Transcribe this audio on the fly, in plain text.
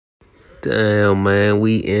Damn, man,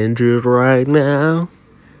 we injured right now.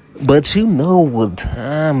 But you know what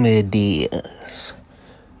time it is.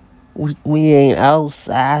 We ain't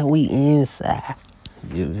outside, we inside.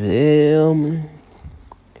 You feel me?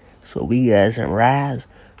 So we got some rice,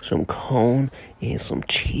 some corn, and some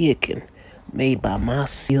chicken made by my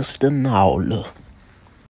sister Nala.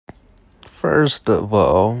 First of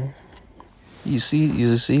all, you see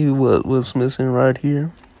what's missing right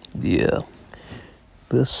here? Yeah.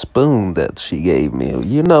 The spoon that she gave me.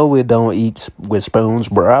 You know we don't eat with spoons,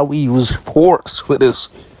 bro. We use forks with this.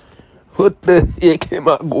 What the heck am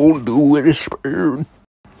I gonna do with a spoon?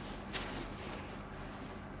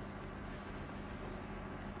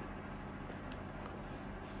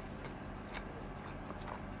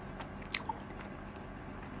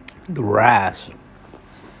 The rice.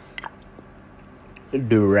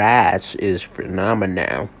 The rice is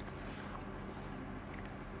phenomenal.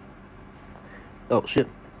 Oh shit.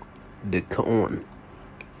 The corn.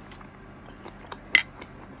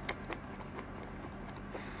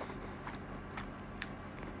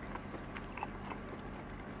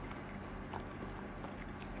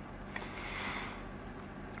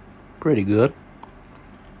 Pretty good.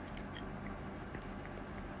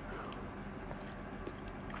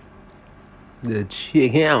 The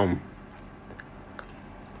chicken.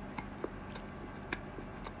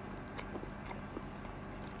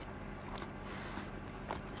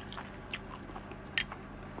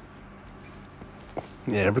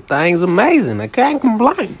 Everything's amazing. I can't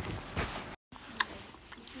complain.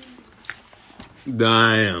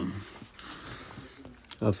 Damn.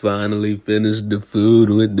 I finally finished the food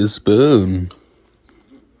with the spoon.